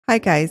Hi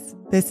guys,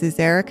 this is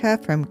Erica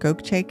from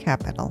Gokce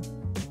Capital.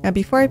 Now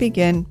before I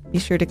begin, be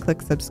sure to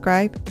click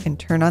subscribe and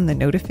turn on the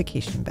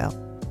notification bell.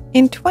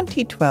 In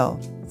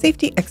 2012,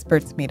 safety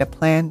experts made a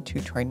plan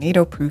to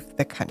tornado-proof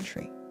the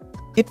country.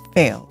 It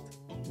failed.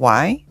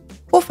 Why?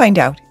 We'll find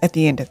out at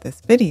the end of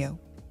this video.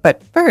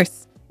 But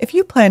first, if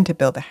you plan to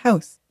build a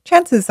house,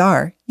 chances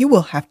are you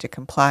will have to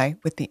comply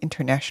with the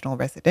International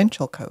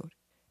Residential Code.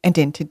 And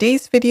in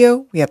today's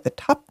video, we have the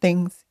top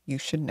things you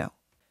should know.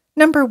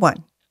 Number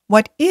 1.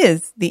 What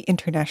is the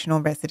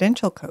International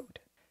Residential Code?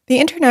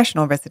 The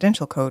International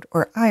Residential Code,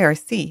 or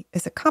IRC,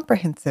 is a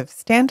comprehensive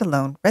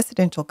standalone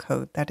residential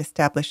code that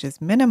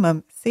establishes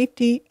minimum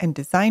safety and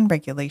design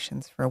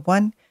regulations for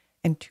one-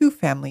 and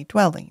two-family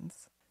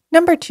dwellings.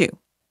 Number 2.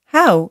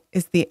 How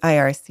is the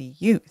IRC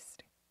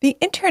used? The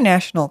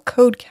International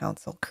Code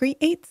Council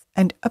creates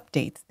and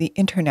updates the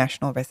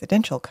International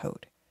Residential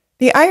Code.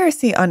 The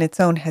IRC on its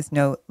own has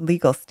no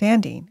legal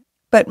standing,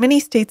 but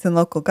many states and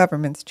local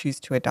governments choose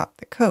to adopt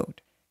the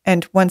code.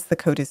 And once the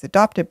code is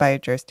adopted by a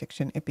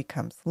jurisdiction, it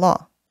becomes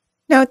law.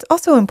 Now, it's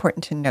also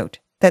important to note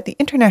that the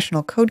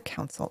International Code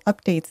Council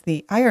updates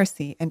the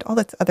IRC and all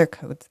its other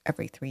codes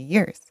every 3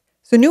 years.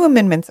 So new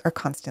amendments are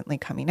constantly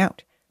coming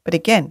out. But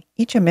again,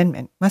 each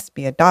amendment must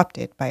be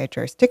adopted by a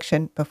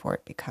jurisdiction before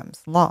it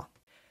becomes law.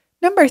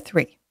 Number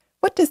 3.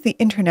 What does the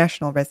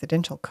International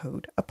Residential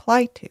Code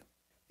apply to?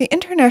 The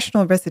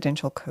International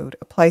Residential Code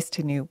applies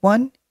to new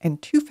one-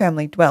 and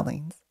two-family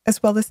dwellings,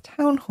 as well as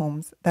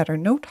townhomes that are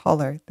no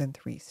taller than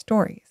 3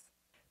 stories.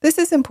 This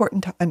is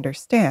important to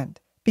understand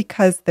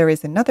because there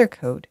is another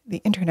code,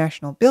 the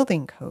International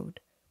Building Code,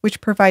 which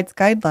provides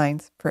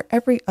guidelines for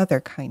every other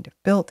kind of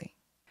building.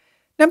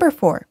 Number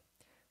 4.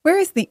 Where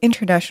is the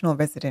International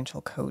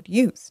Residential Code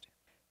used?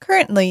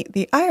 Currently,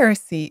 the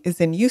IRC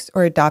is in use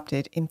or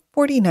adopted in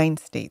 49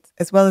 states,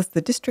 as well as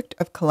the District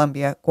of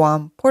Columbia,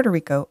 Guam, Puerto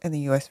Rico, and the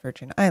U.S.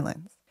 Virgin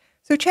Islands.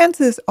 So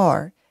chances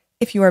are,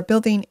 if you are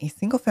building a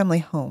single-family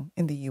home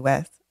in the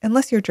U.S.,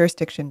 unless your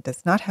jurisdiction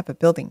does not have a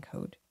building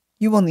code,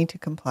 you will need to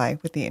comply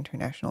with the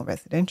International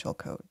Residential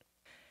Code.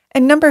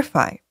 And number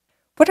 5,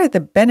 what are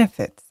the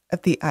benefits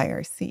of the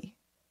IRC?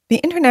 The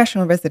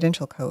International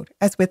Residential Code,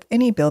 as with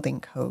any building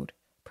code,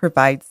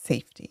 provides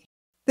safety.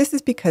 This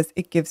is because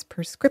it gives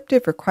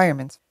prescriptive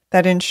requirements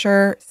that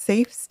ensure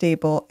safe,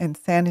 stable, and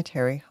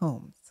sanitary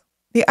homes.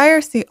 The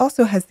IRC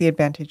also has the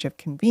advantage of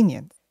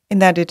convenience in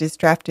that it is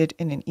drafted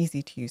in an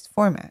easy-to-use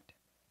format.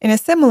 In a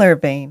similar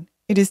vein,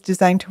 it is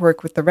designed to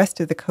work with the rest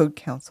of the Code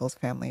Council's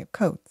family of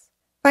codes.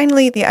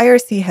 Finally, the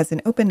IRC has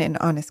an open and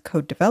honest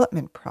code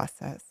development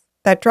process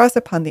that draws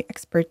upon the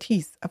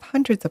expertise of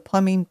hundreds of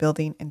plumbing,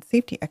 building, and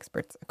safety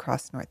experts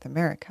across North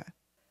America.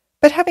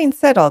 But having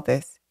said all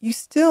this, you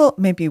still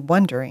may be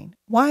wondering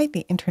why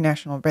the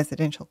International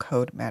Residential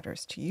Code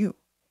matters to you.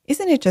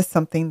 Isn't it just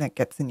something that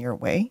gets in your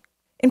way?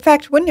 In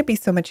fact, wouldn't it be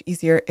so much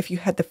easier if you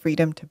had the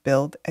freedom to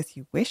build as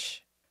you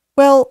wish?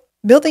 Well,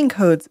 building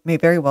codes may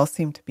very well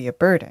seem to be a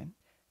burden.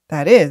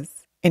 That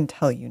is,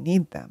 until you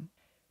need them.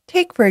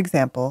 Take, for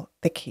example,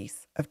 the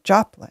case of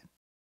Joplin.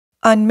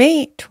 On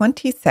May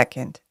 22,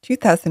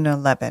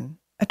 2011,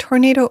 a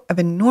tornado of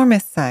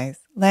enormous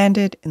size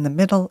landed in the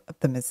middle of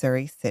the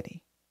Missouri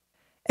city.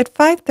 At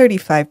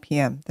 5:35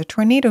 p.m., the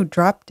tornado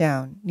dropped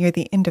down near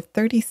the end of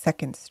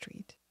 32nd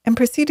Street and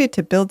proceeded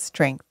to build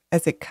strength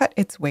as it cut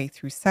its way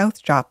through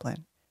South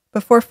Joplin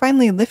before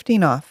finally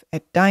lifting off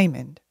at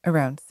Diamond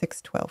around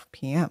 6:12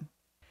 p.m.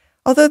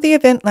 Although the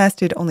event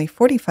lasted only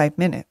 45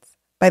 minutes,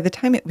 by the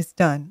time it was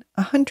done,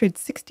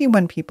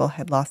 161 people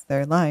had lost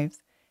their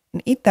lives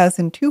and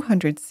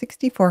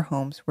 8,264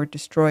 homes were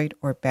destroyed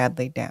or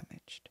badly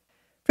damaged.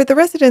 For the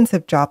residents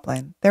of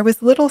Joplin, there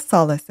was little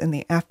solace in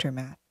the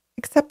aftermath,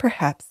 except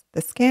perhaps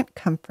the scant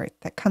comfort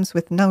that comes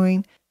with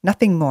knowing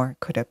nothing more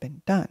could have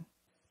been done.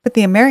 But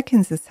the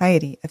American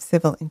Society of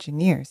Civil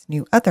Engineers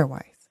knew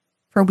otherwise,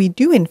 for we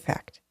do in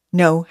fact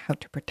know how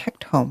to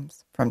protect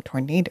homes from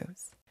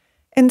tornadoes.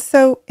 And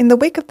so, in the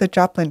wake of the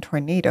Joplin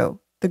tornado,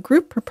 the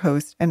group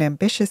proposed an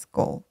ambitious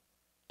goal: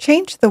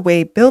 change the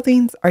way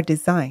buildings are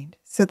designed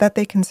so that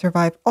they can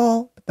survive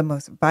all but the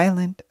most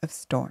violent of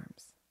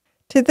storms.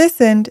 To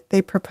this end,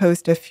 they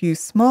proposed a few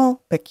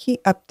small but key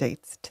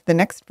updates to the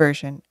next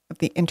version of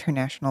the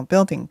International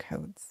Building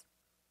Codes.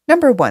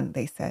 Number 1,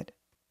 they said,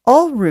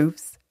 all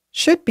roofs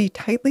should be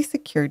tightly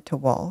secured to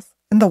walls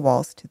and the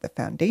walls to the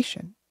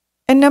foundation.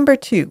 And number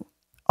 2,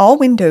 all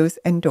windows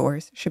and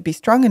doors should be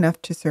strong enough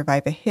to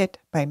survive a hit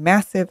by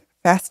massive,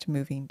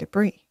 fast-moving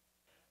debris.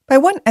 By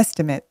one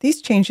estimate,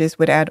 these changes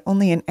would add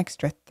only an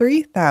extra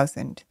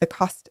 $3,000 to the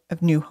cost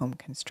of new home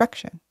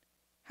construction.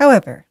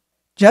 However,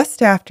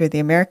 just after the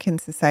American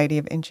Society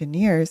of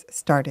Engineers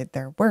started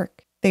their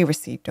work, they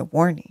received a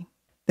warning.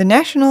 The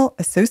National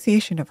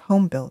Association of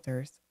Home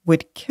Builders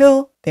would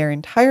kill their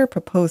entire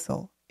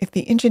proposal if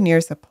the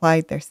engineers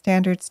applied their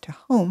standards to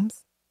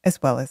homes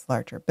as well as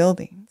larger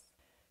buildings.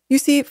 You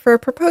see, for a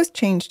proposed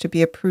change to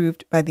be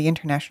approved by the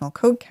International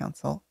Code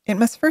Council, it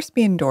must first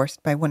be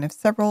endorsed by one of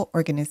several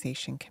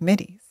organization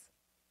committees.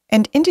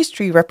 And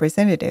industry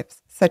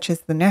representatives, such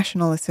as the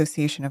National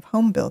Association of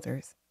Home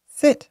Builders,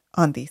 sit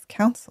on these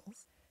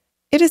councils.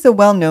 It is a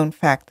well-known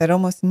fact that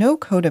almost no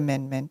code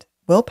amendment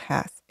will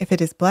pass if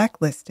it is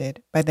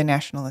blacklisted by the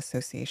National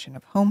Association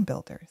of Home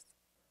Builders.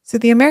 So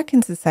the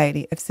American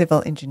Society of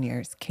Civil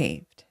Engineers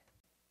caved.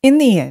 In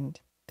the end,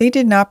 they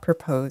did not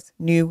propose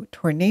new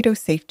tornado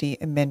safety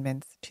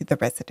amendments to the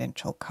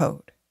residential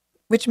code,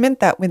 which meant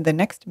that when the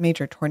next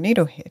major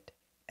tornado hit,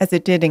 as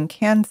it did in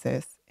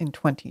Kansas in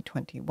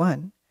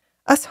 2021,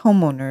 us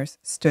homeowners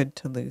stood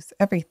to lose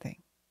everything.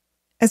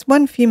 As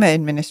one FEMA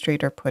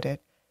administrator put it,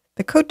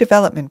 the code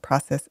development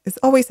process is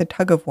always a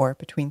tug-of-war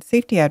between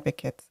safety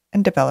advocates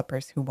and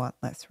developers who want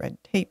less red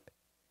tape.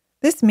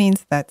 This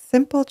means that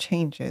simple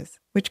changes,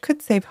 which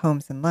could save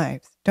homes and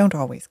lives, don't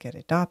always get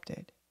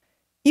adopted.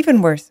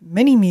 Even worse,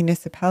 many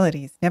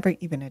municipalities never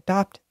even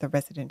adopt the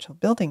residential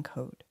building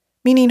code,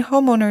 meaning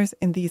homeowners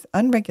in these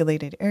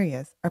unregulated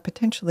areas are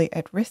potentially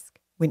at risk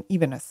when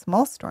even a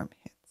small storm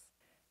hits.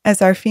 As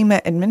our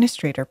FEMA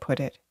administrator put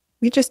it,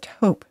 we just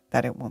hope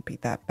that it won't be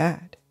that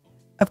bad.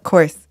 Of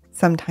course,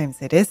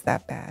 sometimes it is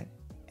that bad,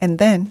 and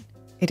then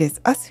it is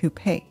us who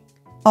pay,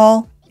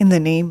 all in the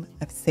name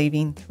of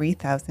saving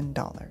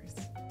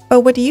 $3,000.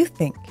 But what do you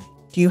think?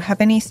 Do you have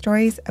any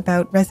stories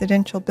about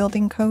residential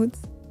building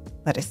codes?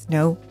 Let us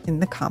know in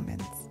the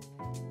comments.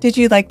 Did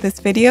you like this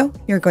video?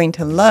 You're going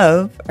to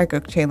love our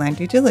Gokce Land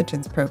Due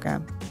Diligence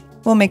program.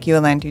 We'll make you a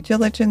land due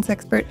diligence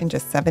expert in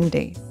just 7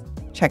 days.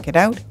 Check it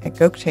out at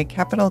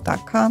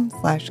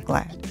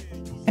gokcecapital.com/glad.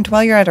 And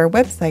while you're at our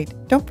website,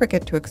 don't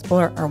forget to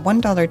explore our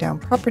 $1 down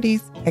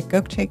properties at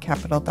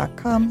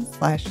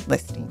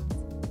gokcecapital.com/listings.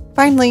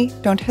 Finally,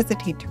 don't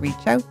hesitate to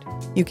reach out.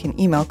 You can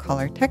email, call,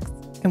 or text,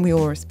 and we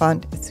will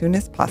respond as soon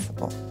as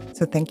possible.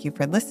 So thank you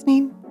for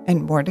listening,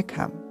 and more to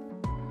come.